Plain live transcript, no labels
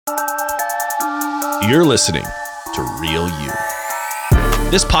You're listening to Real You.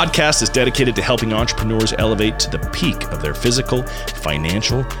 This podcast is dedicated to helping entrepreneurs elevate to the peak of their physical,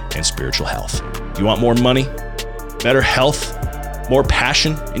 financial, and spiritual health. You want more money, better health, more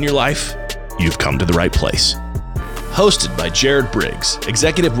passion in your life? You've come to the right place. Hosted by Jared Briggs,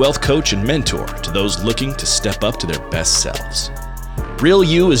 executive wealth coach and mentor to those looking to step up to their best selves. Real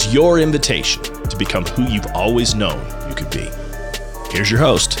You is your invitation to become who you've always known you could be. Here's your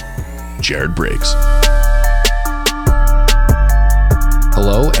host, Jared Briggs.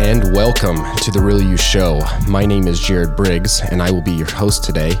 Hello and welcome to the Real You Show. My name is Jared Briggs and I will be your host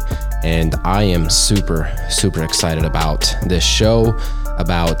today. And I am super excited about this show,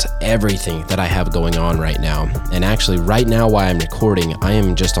 about everything that I have going on right now. And actually right now while I'm recording, I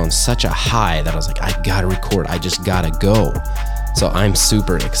am just on such a high that I was like, I gotta record, I just gotta go. So I'm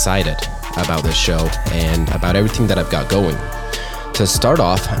super excited about this show and about everything that I've got going. To start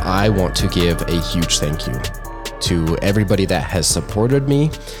off, I want to give a huge thank you to everybody that has supported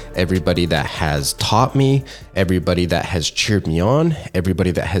me, everybody that has taught me, everybody that has cheered me on,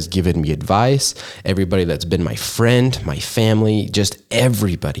 everybody that has given me advice, everybody that's been my friend, my family, just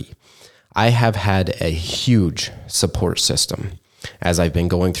everybody. I have had a huge support system as I've been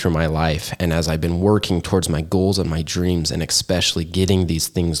going through my life and as I've been working towards my goals and my dreams, and especially getting these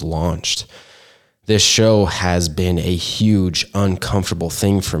things launched. This show has been a huge, uncomfortable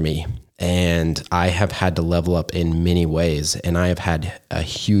thing for me, and I have had to level up in many ways, and I have had a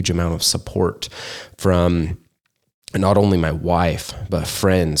huge amount of support from not only my wife, but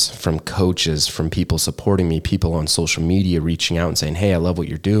friends, from coaches, from people supporting me, people on social media reaching out and saying, hey, I love what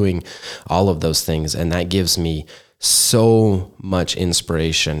you're doing, all of those things, and that gives me so much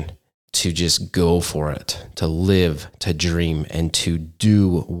inspiration to just go for it, to live, to dream, and to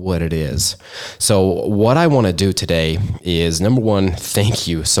do what it is. So what I want to do today is, number one, thank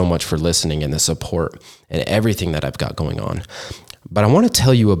you so much for listening and the support and everything that I've got going on. But I want to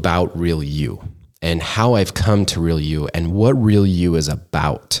tell you about Real You and how I've come to Real You and what Real You is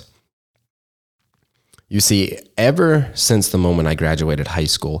about. You see, ever since the moment I graduated high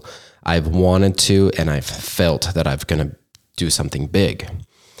school, I've wanted to, and I've felt that I'm going to do something big.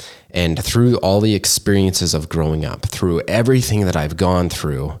 And through all the experiences of growing up, through everything that I've gone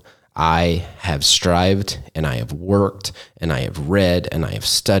through, I have strived and I have worked and I have read and I have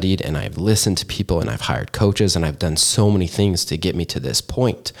studied and I have listened to people and I've hired coaches and I've done so many things to get me to this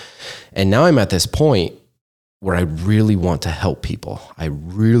point. And now I'm at this point where I really want to help people. I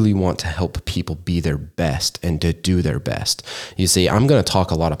really want to help people be their best and to do their best. You see, I'm going to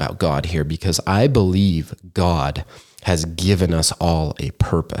talk a lot about God here because I believe God has given us all a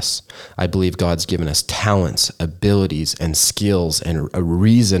purpose. I believe God's given us talents, abilities, and skills, and a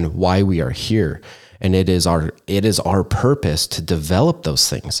reason why we are here. And it is our purpose to develop those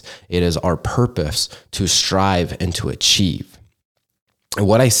things. It is our purpose to strive and to achieve. And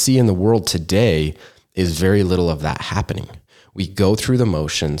what I see in the world today is very little of that happening. We go through the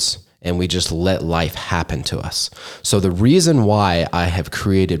motions and we just let life happen to us. So the reason why I have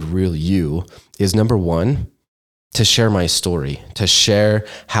created Real You is, number one, to share my story, to share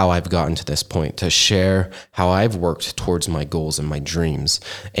how I've gotten to this point, to share how I've worked towards my goals and my dreams.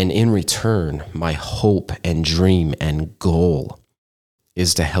 And in return, my hope and dream and goal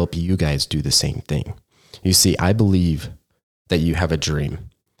is to help you guys do the same thing. You see, I believe that you have a dream.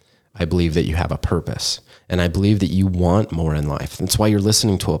 I believe that you have a purpose, and I believe that you want more in life. That's why you're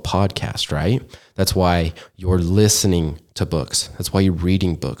listening to a podcast, right? That's why you're listening to books. That's why you're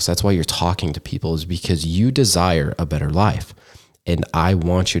reading books. That's why you're talking to people, is because you desire a better life. And I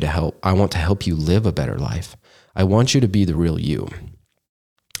want you to help. I want to help you live a better life. I want you to be the real you.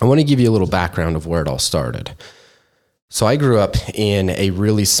 I want to give you a little background of where it all started. So I grew up in a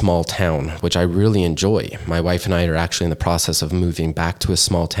really small town, which I really enjoy. My wife and I are actually in the process of moving back to a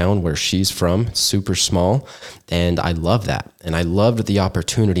small town where she's from, super small, and I love that. And I loved the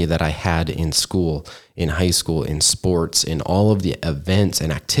opportunity that I had in school, in high school, in sports, in all of the events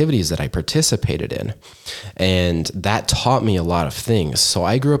and activities that I participated in. And that taught me a lot of things. So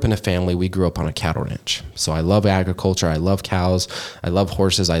I grew up in a family, we grew up on a cattle ranch. So I love agriculture, I love cows, I love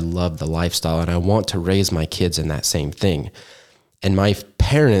horses, I love the lifestyle, and I want to raise my kids in that same thing. And my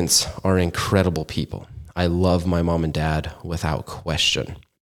parents are incredible people. I love my mom and dad without question.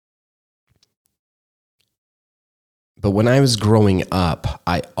 But when I was growing up,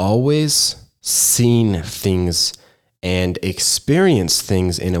 I always seen things and experienced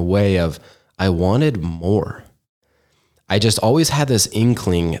things in a way of I wanted more. I just always had this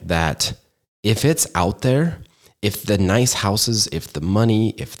inkling that if it's out there If the nice houses, if the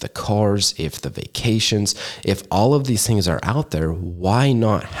money, if the cars, if the vacations, if all of these things are out there, why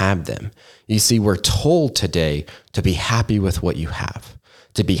not have them? You see, we're told today to be happy with what you have,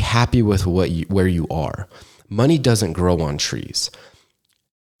 to be happy with where you are. Money doesn't grow on trees.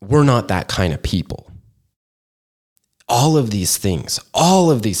 We're not that kind of people. All of these things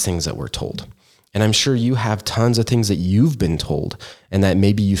that we're told. And I'm sure you have tons of things that you've been told and that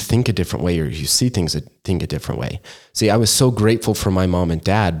maybe you think a different way or you see things that think a different way. See, I was so grateful for my mom and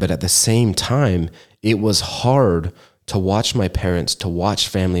dad, but at the same time, it was hard to watch my parents, to watch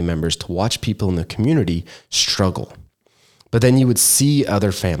family members, to watch people in the community struggle. But then you would see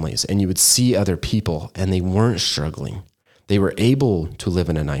other families and you would see other people and they weren't struggling. They were able to live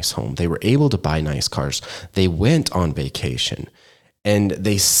in a nice home. They were able to buy nice cars. They went on vacation. And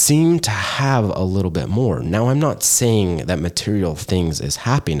they seem to have a little bit more. Now, I'm not saying that material things is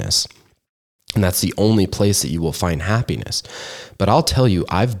happiness, and that's the only place that you will find happiness. But I'll tell you,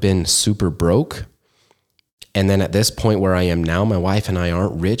 I've been super broke. And then at this point where I am now, my wife and I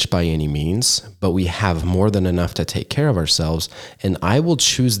aren't rich by any means, but we have more than enough to take care of ourselves. And I will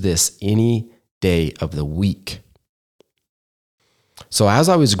choose this any day of the week. So as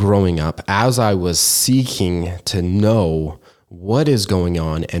I was growing up, as I was seeking to know what is going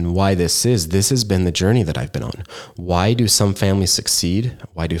on and why this has been the journey that I've been on. Why do some families succeed?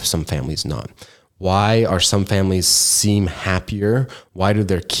 Why do some families not? Why are some families seem happier? Why do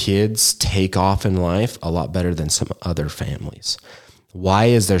their kids take off in life a lot better than some other families? Why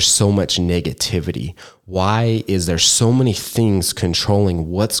is there so much negativity? Why is there so many things controlling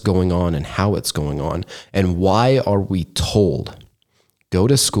what's going on and how it's going on? And why are we told, go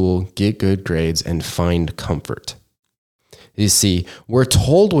to school, get good grades, and find comfort? You see, we're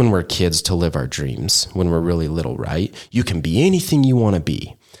told when we're kids to live our dreams, when we're really little, right? You can be anything you want to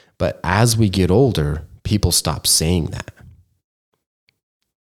be. But as we get older, people stop saying that.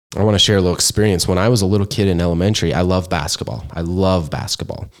 I want to share a little experience. When I was a little kid in elementary, I love basketball.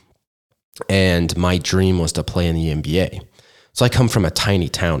 And my dream was to play in the NBA. So I come from a tiny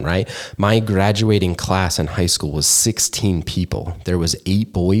town, right? My graduating class in high school was 16 people. There was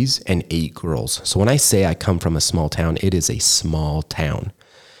 8 boys and 8 girls. So when I say I come from a small town, it is a small town.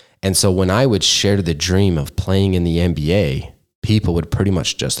 And so when I would share the dream of playing in the NBA, people would pretty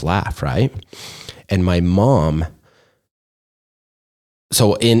much just laugh, right? And my mom,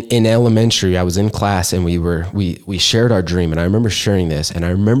 so in elementary, I was in class and we shared our dream. And I remember sharing this, and I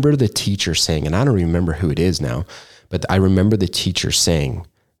remember the teacher saying, and I don't remember who it is now, but I remember the teacher saying,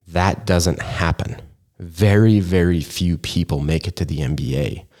 that doesn't happen. Very, very few people make it to the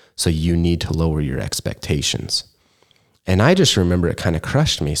NBA. So you need to lower your expectations. And I just remember it kind of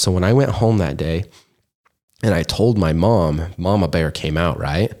crushed me. So when I went home that day and I told my mom, Mama Bear came out,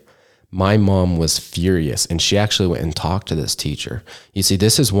 right? My mom was furious, and she actually went and talked to this teacher. You see,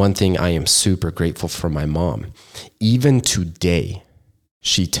 this is one thing I am super grateful for my mom. Even today,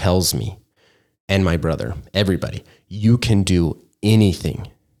 she tells me, and my brother, everybody, you can do anything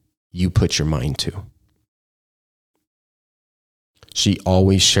you put your mind to. She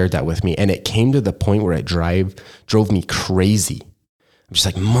always shared that with me, and it came to the point where it drove me crazy. I'm just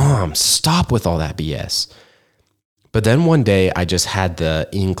like, Mom, stop with all that BS. But then one day I just had the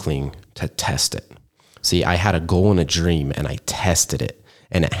inkling to test it. See, I had a goal and a dream, and I tested it,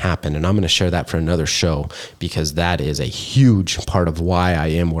 and it happened. And I'm going to share that for another show, because that is a huge part of why I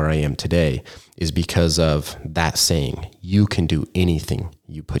am where I am today, is because of that saying, you can do anything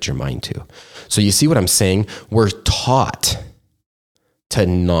you put your mind to. So you see what I'm saying? We're taught to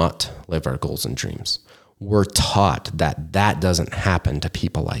not live our goals and dreams. We're taught that that doesn't happen to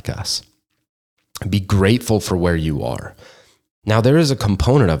people like us. Be grateful for where you are. Now, there is a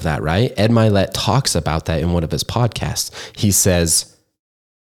component of that, right? Ed Milet talks about that in one of his podcasts. He says,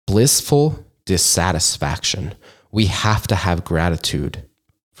 blissful dissatisfaction. We have to have gratitude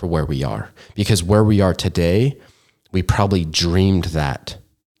for where we are, because where we are today, we probably dreamed that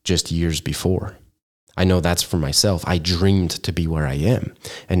just years before. I know that's for myself. I dreamed to be where I am,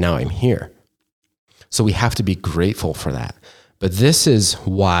 and now I'm here. So we have to be grateful for that. But this is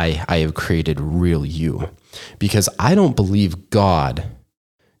why I have created Real You, because I don't believe God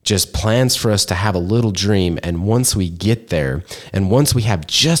just plans for us to have a little dream, and once we get there, and once we have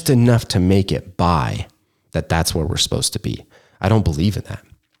just enough to make it by, that's where we're supposed to be. I don't believe in that.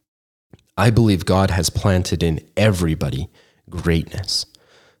 I believe God has planted in everybody greatness.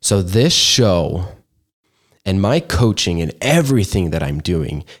 So this show and my coaching and everything that I'm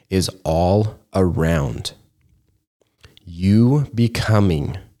doing is all around you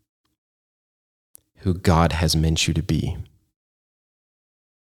becoming who God has meant you to be.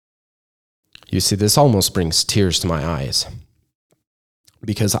 You see, this almost brings tears to my eyes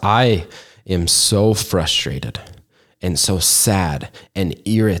because I am so frustrated and so sad and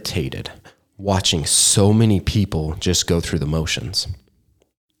irritated watching so many people just go through the motions,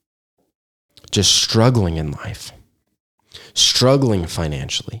 just struggling in life, struggling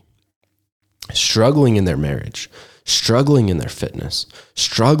financially, struggling in their marriage, struggling in their fitness,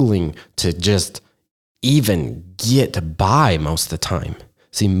 struggling to just even get by most of the time.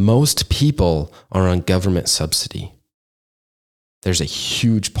 See, most people are on government subsidy. There's a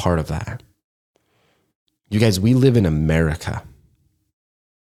huge part of that. You guys, we live in America.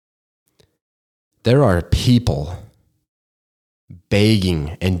 There are people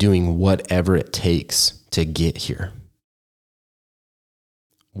begging and doing whatever it takes to get here.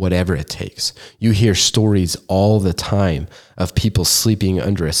 Whatever it takes. You hear stories all the time of people sleeping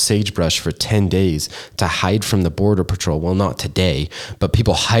under a sagebrush for 10 days to hide from the Border Patrol. Well, not today, but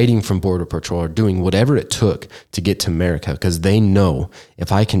people hiding from Border Patrol are doing whatever it took to get to America because they know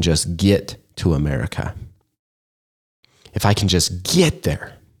if I can just get to America, if I can just get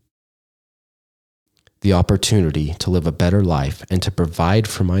there, the opportunity to live a better life and to provide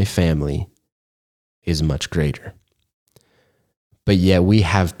for my family is much greater. But yet we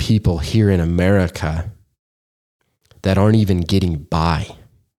have people here in America that aren't even getting by,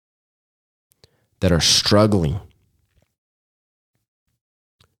 that are struggling,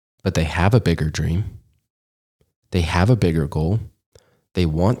 but they have a bigger dream. They have a bigger goal. They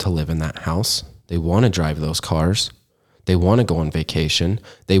want to live in that house. They want to drive those cars. They want to go on vacation.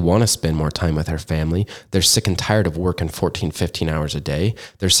 They want to spend more time with their family. They're sick and tired of working 14, 15 hours a day.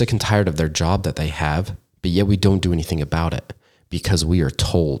 They're sick and tired of their job that they have, but yet we don't do anything about it. Because we are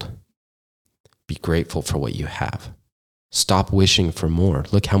told, be grateful for what you have. Stop wishing for more.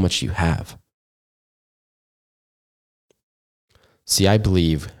 Look how much you have. See, I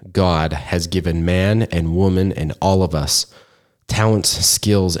believe God has given man and woman and all of us talents,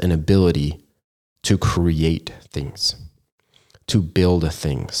 skills, and ability to create things, to build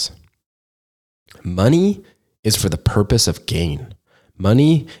things. Money is for the purpose of gain.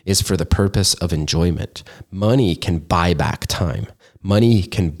 Money is for the purpose of enjoyment. Money can buy back time. Money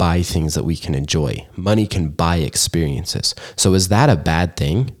can buy things that we can enjoy. Money can buy experiences. So is that a bad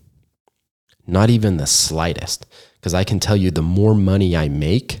thing? Not even the slightest. Because I can tell you the more money I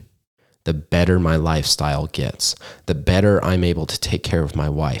make, the better my lifestyle gets. The better I'm able to take care of my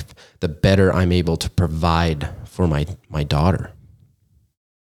wife. The better I'm able to provide for my daughter.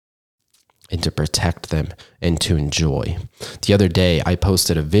 And to protect them and to enjoy. The other day, I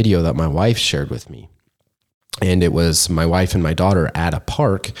posted a video that my wife shared with me. And it was my wife and my daughter at a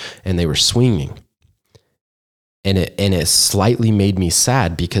park, and they were swinging. And it slightly made me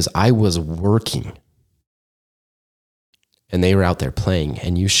sad because I was working. And they were out there playing,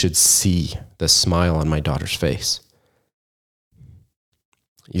 and you should see the smile on my daughter's face.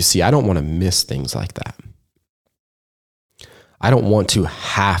 You see, I don't want to miss things like that. I don't want to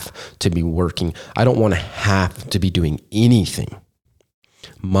have to be working. I don't want to have to be doing anything.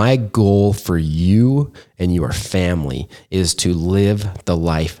 My goal for you and your family is to live the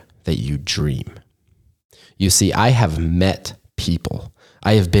life that you dream. You see, I have met people.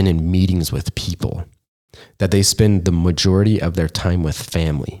 I have been in meetings with people that they spend the majority of their time with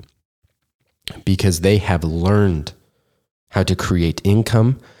family because they have learned how to create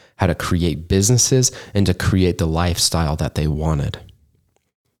income, how to create businesses, and to create the lifestyle that they wanted.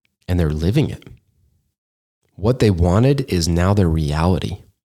 And they're living it. What they wanted is now their reality.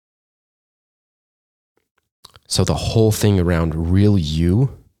 So the whole thing around Real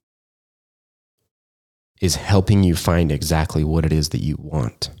You is helping you find exactly what it is that you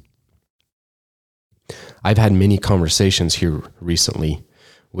want. I've had many conversations here recently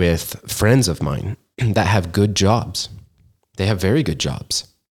with friends of mine that have good jobs. They have very good jobs.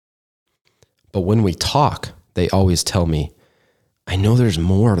 But when we talk, they always tell me, I know there's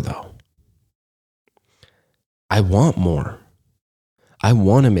more though. I want more. I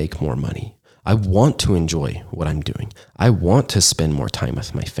want to make more money. I want to enjoy what I'm doing. I want to spend more time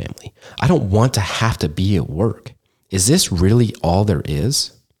with my family. I don't want to have to be at work. Is this really all there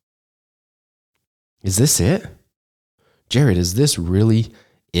is? Is this it? Jared, is this really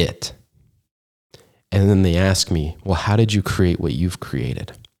it? And then they ask me, well, how did you create what you've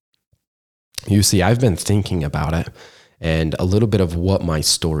created? You see, I've been thinking about it and a little bit of what my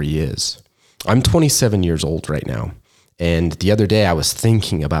story is. I'm 27 years old right now. And the other day I was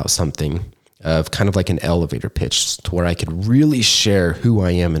thinking about something of kind of like an elevator pitch to where I could really share who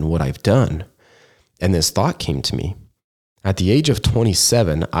I am and what I've done. And this thought came to me. At the age of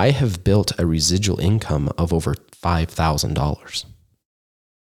 27, I have built a residual income of over $5,000.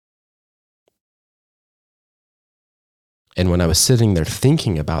 And when I was sitting there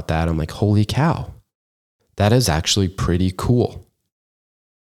thinking about that, I'm like, holy cow, that is actually pretty cool.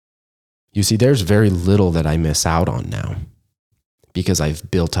 You see, there's very little that I miss out on now because I've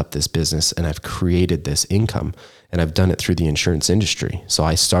built up this business and I've created this income, and I've done it through the insurance industry. So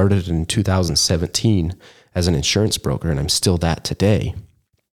I started in 2017 as an insurance broker, and I'm still that today.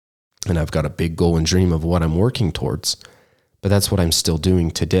 And I've got a big goal and dream of what I'm working towards. But that's what I'm still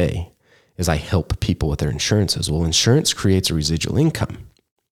doing today, is I help people with their insurances. Well, insurance creates a residual income.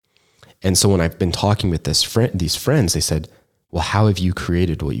 And so when I've been talking with these friends, they said, well, how have you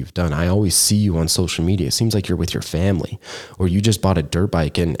created what you've done? I always see you on social media. It seems like you're with your family, or you just bought a dirt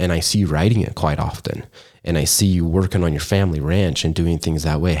bike and I see you riding it quite often. And I see you working on your family ranch and doing things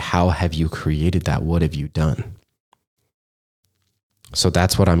that way. How have you created that? What have you done? So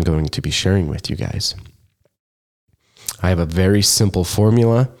that's what I'm going to be sharing with you guys. I have a very simple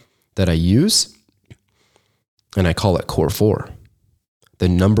formula that I use, and I call it Core 4. The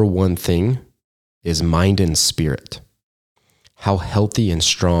number one thing is mind and spirit. How healthy and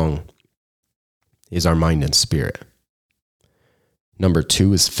strong is our mind and spirit? Number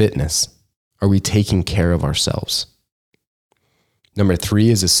 2 is fitness. Are we taking care of ourselves? Number 3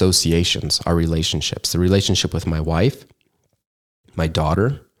 is associations, our relationships. The relationship with my wife, my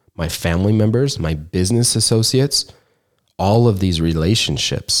daughter, my family members, my business associates, all of these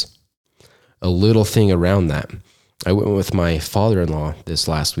relationships. A little thing around that. I went with my father-in-law this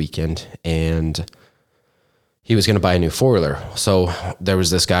last weekend, and he was going to buy a new four-wheeler. So there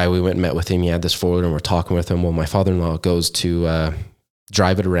was this guy, we went and met with him. He had this four-wheeler and we're talking with him. Well, my father-in-law goes to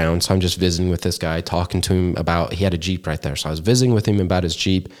drive it around. So I'm just visiting with this guy, talking to him about, he had a Jeep right there. So I was visiting with him about his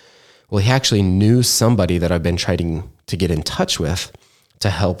Jeep. Well, he actually knew somebody that I've been trying to get in touch with to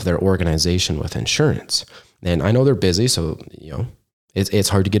help their organization with insurance. And I know they're busy, so it's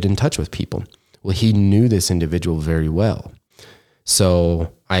hard to get in touch with people. Well, he knew this individual very well.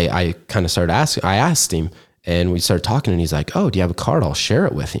 So I kind of started asking, I asked him, and we started talking, and he's like, oh, do you have a card? I'll share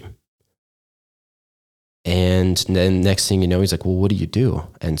it with him. And then next thing you know, he's like, well, what do you do?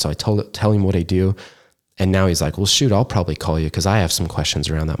 And so I tell him what I do. And now he's like, well, shoot, I'll probably call you because I have some questions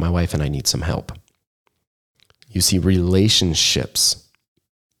around that. My wife and I need some help. You see, relationships,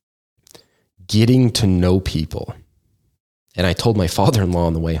 getting to know people. And I told my father-in-law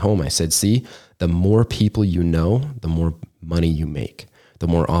on the way home, I said, see, the more people you know, the more money you make, the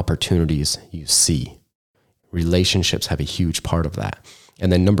more opportunities you see. Relationships have a huge part of that.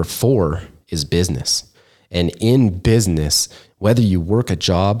 And then number 4 is business. And in business, whether you work a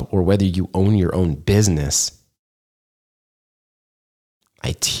job or whether you own your own business,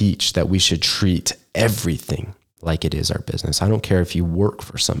 I teach that we should treat everything like it is our business. I don't care if you work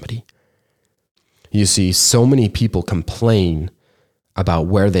for somebody. You see, so many people complain about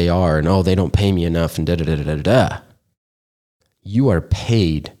where they are and, oh, they don't pay me enough and da-da-da-da-da-da. You are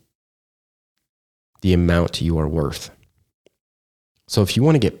paid the amount you are worth. So if you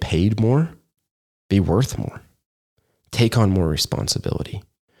want to get paid more, be worth more. Take on more responsibility.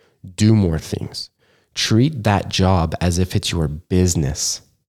 Do more things. Treat that job as if it's your business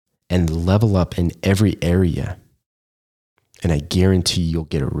and level up in every area. And I guarantee you'll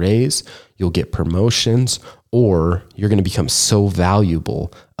get a raise, you'll get promotions, or you're going to become so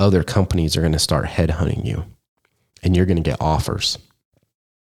valuable, other companies are going to start headhunting you and you're going to get offers.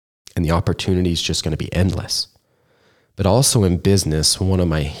 And the opportunity is just going to be endless. But also in business, one of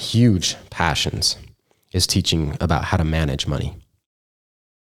my huge passions is teaching about how to manage money,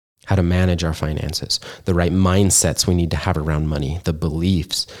 how to manage our finances, the right mindsets we need to have around money, the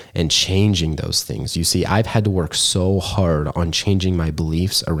beliefs, and changing those things. You see, I've had to work so hard on changing my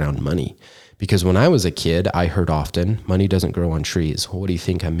beliefs around money because when I was a kid, I heard often, money doesn't grow on trees. What do you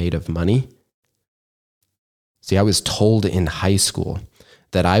think, I'm made of money? See, I was told in high school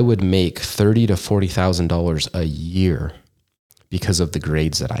that I would make $30,000 to $40,000 a year because of the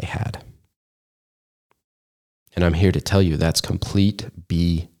grades that I had. And I'm here to tell you that's complete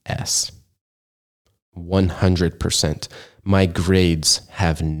BS. 100%. My grades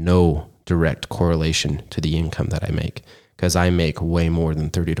have no direct correlation to the income that I make because I make way more than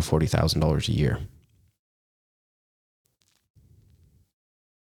 $30,000 to $40,000 a year.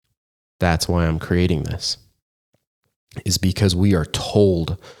 That's why I'm creating this, is because we are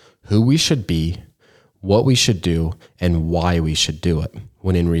told who we should be, what we should do, and why we should do it,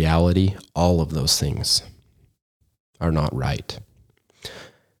 when in reality, all of those things are not right.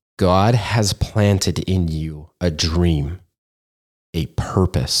 God has planted in you a dream, a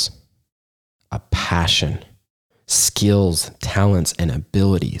purpose, a passion, skills, talents, and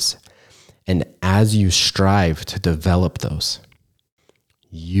abilities. And as you strive to develop those,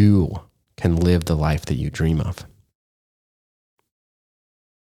 you can live the life that you dream of.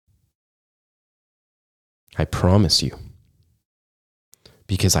 I promise you.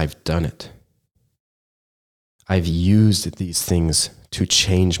 Because I've done it. I've used these things to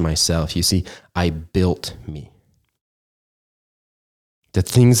change myself. You see, I built me. The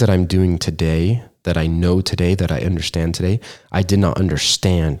things that I'm doing today, that I know today, that I understand today, I did not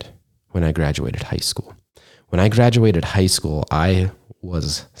understand when I graduated high school. When I graduated high school, I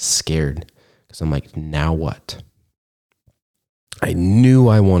was scared because I'm like, now what? I knew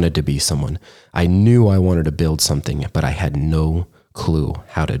I wanted to be someone. I knew I wanted to build something, but I had no clue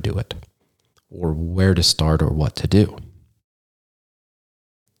how to do it or where to start or what to do.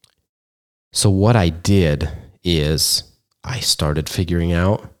 So what I did is I started figuring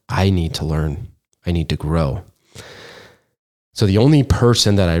out I need to learn. I need to grow. So the only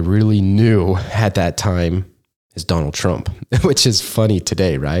person that I really knew at that time is Donald Trump, which is funny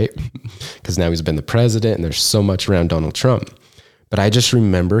today, right? Because now he's been the president and there's so much around Donald Trump. But I just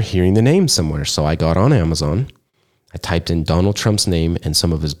remember hearing the name somewhere. So I got on Amazon, I typed in Donald Trump's name and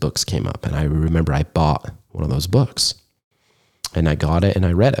some of his books came up. And I remember I bought one of those books and I got it and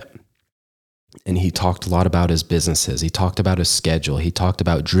I read it. And he talked a lot about his businesses. He talked about his schedule. He talked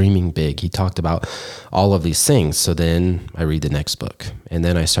about dreaming big. He talked about all of these things. So then I read the next book and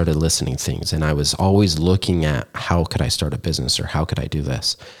then I started listening to things. And I was always looking at how could I start a business or how could I do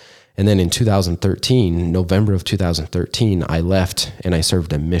this? And then in 2013, November of 2013, I left and I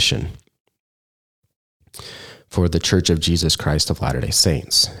served a mission for the Church of Jesus Christ of Latter-day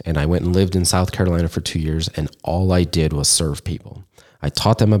Saints. And I went and lived in South Carolina for 2 years and all I did was serve people. I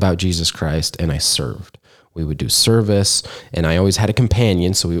taught them about Jesus Christ and I served. We would do service and I always had a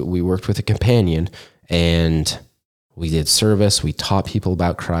companion. So we worked with a companion and we did service. We taught people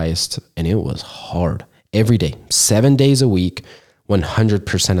about Christ and it was hard every day, 7 days a week,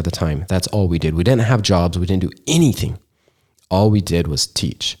 100% of the time. That's all we did. We didn't have jobs. We didn't do anything. All we did was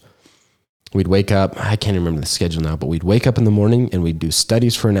teach. We'd wake up, I can't remember the schedule now, but we'd wake up in the morning and we'd do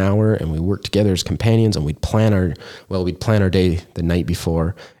studies for an hour and we worked together as companions and we'd plan our day the night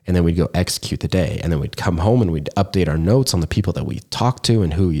before and then we'd go execute the day. And then we'd come home and we'd update our notes on the people that we talked to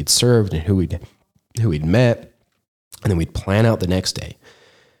and who we'd served and who we'd met. And then we'd plan out the next day.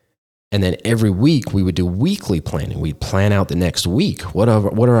 And then every week we would do weekly planning. We'd plan out the next week. What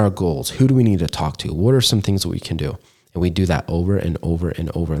are our goals? Who do we need to talk to? What are some things that we can do? And we do that over and over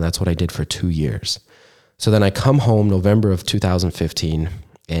and over. And that's what I did for 2 years. So then I come home November of 2015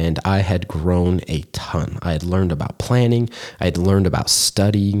 and I had grown a ton. I had learned about planning. I had learned about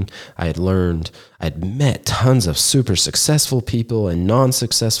studying. I'd met tons of super successful people and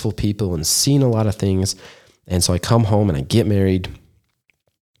non-successful people and seen a lot of things. And so I come home and I get married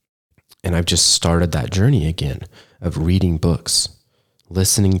and I've just started that journey again of reading books,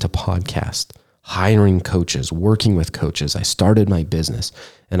 listening to podcasts, hiring coaches, working with coaches. I started my business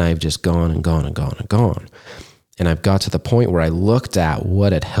and I've just gone and gone and gone and gone. And I've got to the point where I looked at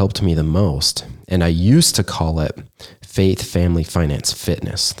what had helped me the most. And I used to call it faith, family, finance,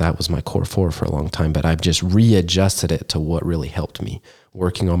 fitness. That was my core four for a long time, but I've just readjusted it to what really helped me.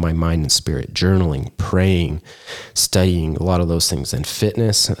 Working on my mind and spirit, journaling, praying, studying, a lot of those things, and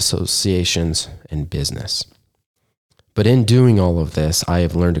fitness, associations, and business. But in doing all of this, I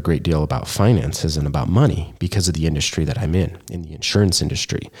have learned a great deal about finances and about money because of the industry that I'm in the insurance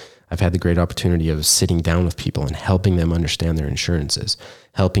industry. I've had the great opportunity of sitting down with people and helping them understand their insurances,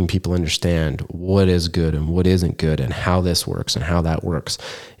 helping people understand what is good and what isn't good and how this works and how that works.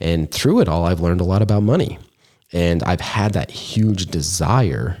 And through it all, I've learned a lot about money. And I've had that huge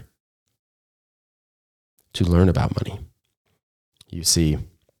desire to learn about money. You see,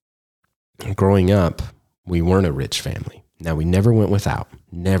 growing up, we weren't a rich family. Now, we never went without.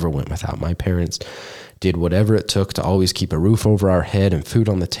 My parents did whatever it took to always keep a roof over our head and food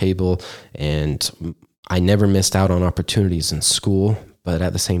on the table. And I never missed out on opportunities in school. But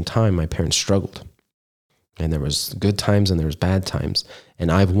at the same time, my parents struggled. And there was good times and there was bad times.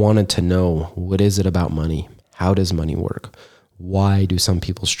 And I've wanted to know, what is it about money? How does money work? Why do some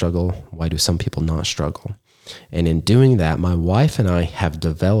people struggle? Why do some people not struggle? And in doing that, my wife and I have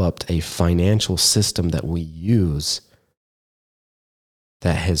developed a financial system that we use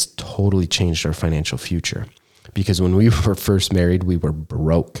that has totally changed our financial future. Because when we were first married, we were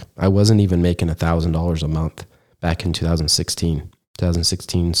broke. I wasn't even making $1,000 a month back in 2016.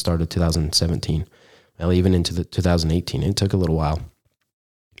 2016 started 2017. Well, even into 2018. It took a little while.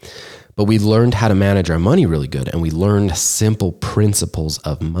 But we learned how to manage our money really good, and we learned simple principles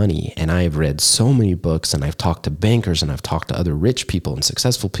of money. And I have read so many books, and I've talked to bankers, and I've talked to other rich people and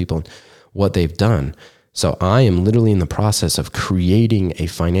successful people and what they've done. So I am literally in the process of creating a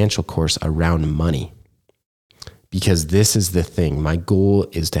financial course around money, because this is the thing. My goal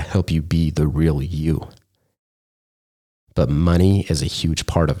is to help you be the real you. but money is a huge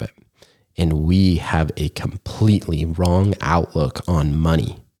part of it. And we have a completely wrong outlook on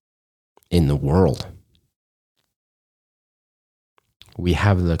money in the world. We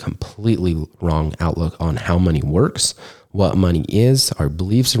have the completely wrong outlook on how money works, what money is, our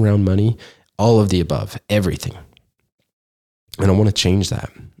beliefs around money, all of the above, everything. And I want to change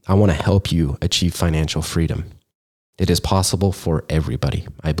that. I want to help you achieve financial freedom. It is possible for everybody.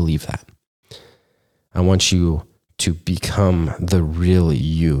 I believe that. I want you to become the real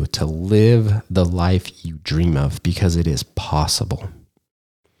you, to live the life you dream of, because it is possible.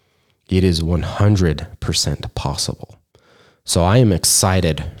 It is 100% possible. So I am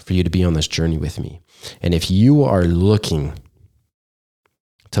excited for you to be on this journey with me. And if you are looking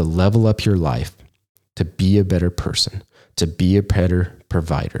to level up your life, to be a better person, to be a better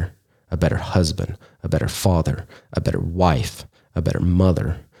provider, a better husband, a better father, a better wife, a better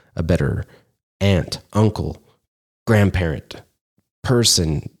mother, a better aunt, uncle, grandparent,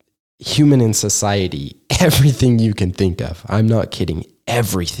 person, human in society, everything you can think of. I'm not kidding,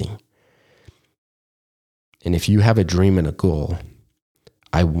 everything. And if you have a dream and a goal,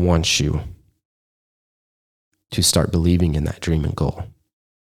 I want you to start believing in that dream and goal.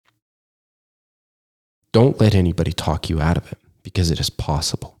 Don't let anybody talk you out of it, because it is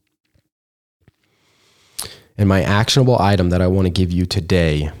possible. And my actionable item that I want to give you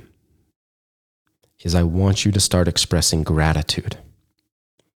today is I want you to start expressing gratitude.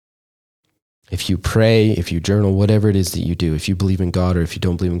 If you pray, if you journal, whatever it is that you do, if you believe in God or if you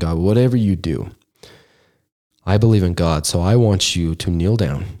don't believe in God, whatever you do, I believe in God, so I want you to kneel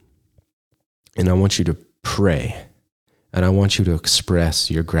down and I want you to pray and I want you to express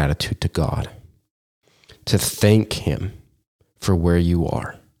your gratitude to God, to thank Him for where you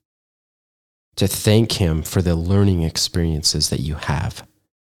are, to thank Him for the learning experiences that you have.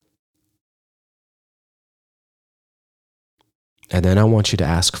 And then I want you to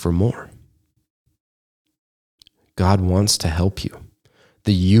ask for more. God wants to help you.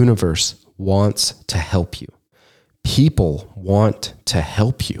 The universe wants to help you. People want to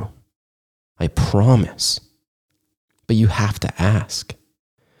help you. I promise. But you have to ask.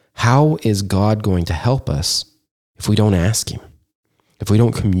 How is God going to help us if we don't ask Him? If we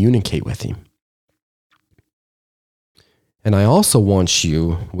don't communicate with Him? And I also want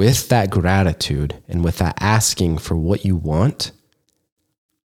you, with that gratitude and with that asking for what you want,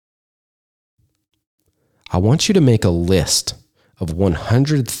 I want you to make a list of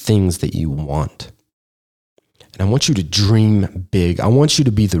 100 things that you want. And I want you to dream big. I want you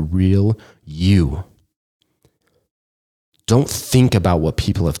to be the real you. Don't think about what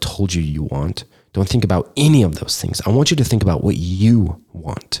people have told you you want. Don't think about any of those things. I want you to think about what you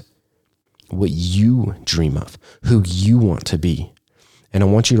want, what you dream of, who you want to be. And I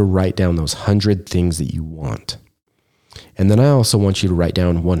want you to write down those 100 things that you want. And then I also want you to write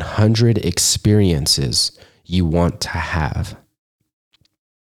down 100 experiences you want to have.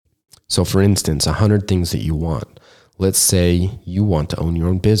 So for instance, 100 things that you want. Let's say you want to own your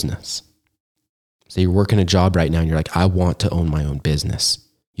own business. Say you're working a job right now and you're like, I want to own my own business.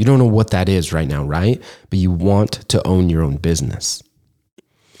 You don't know what that is right now, right? But you want to own your own business.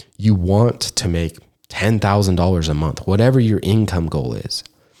 You want to make $10,000 a month, whatever your income goal is.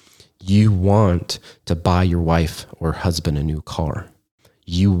 You want to buy your wife or husband a new car.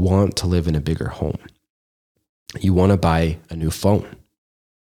 You want to live in a bigger home. You want to buy a new phone.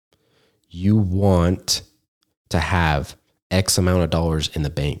 You want to have X amount of dollars in the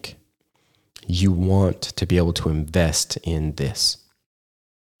bank. You want to be able to invest in this.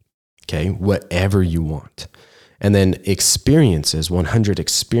 Okay, whatever you want. And then experiences, 100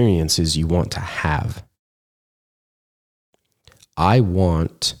 experiences you want to have. I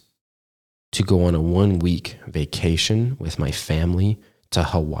want to go on a 1-week vacation with my family to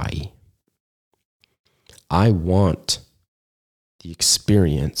Hawaii. I want the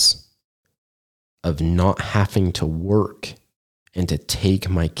experience of not having to work and to take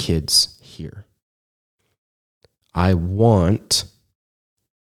my kids here. I want,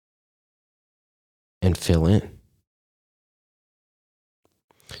 and fill in.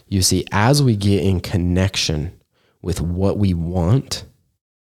 You see, as we get in connection with what we want,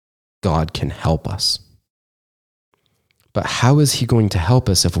 God can help us. But how is He going to help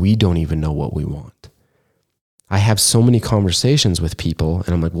us if we don't even know what we want? I have so many conversations with people and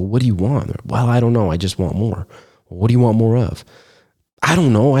I'm like, well, what do you want? Well, I don't know. I just want more. Well, what do you want more of? I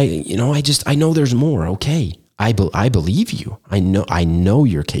don't know. I know there's more. Okay. I believe you. I know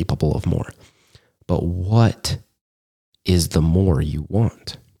you're capable of more. But what is the more you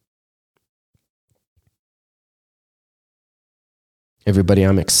want? Everybody,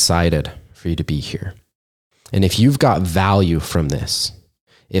 I'm excited for you to be here. And if you've got value from this,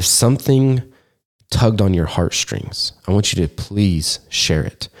 if something tugged on your heartstrings, I want you to please share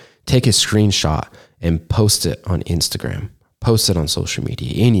it. Take a screenshot and post it on Instagram, post it on social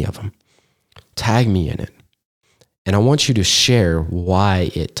media, any of them. Tag me in it. And I want you to share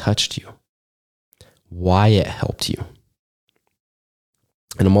why it touched you, why it helped you.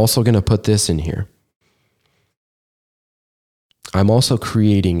 And I'm also going to put this in here. I'm also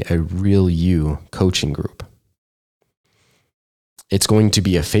creating a Real You coaching group. It's going to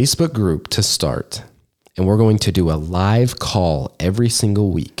be a Facebook group to start, and we're going to do a live call every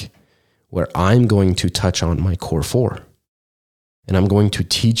single week where I'm going to touch on my core 4. And I'm going to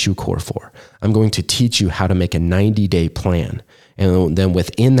teach you core 4. I'm going to teach you how to make a 90-day plan. And then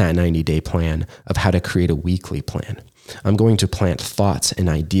within that 90-day plan of how to create a weekly plan. I'm going to plant thoughts and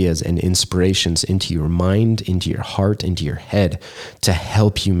ideas and inspirations into your mind, into your heart, into your head to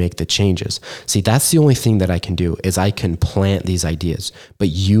help you make the changes. See, that's the only thing that I can do is I can plant these ideas, but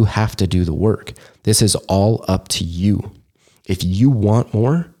you have to do the work. This is all up to you. If you want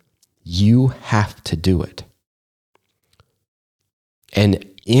more, you have to do it. And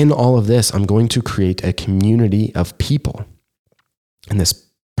in all of this, I'm going to create a community of people. And this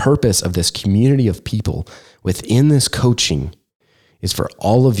purpose of this community of people within this coaching is for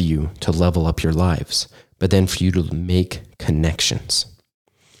all of you to level up your lives, but then for you to make connections,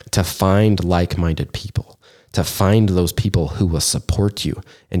 to find like-minded people, to find those people who will support you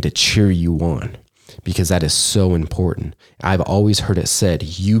and to cheer you on, because that is so important. I've always heard it said,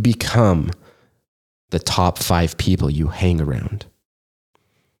 you become the top 5 people you hang around.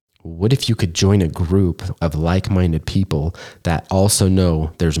 What if you could join a group of like-minded people that also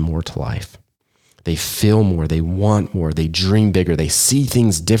know there's more to life? They feel more, they want more, they dream bigger, they see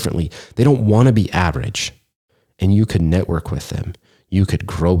things differently. They don't want to be average. And you could network with them. You could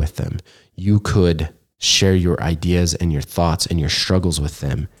grow with them. You could share your ideas and your thoughts and your struggles with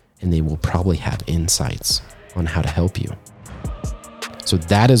them, and they will probably have insights on how to help you. So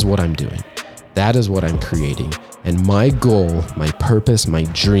that is what I'm doing. That is what I'm creating. And my goal, my purpose, my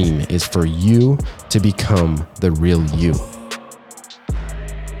dream is for you to become the real you.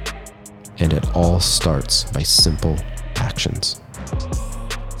 And it all starts by simple actions.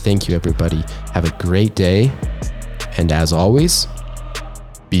 Thank you, everybody. Have a great day. And as always,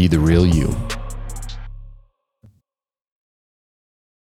 be the real you.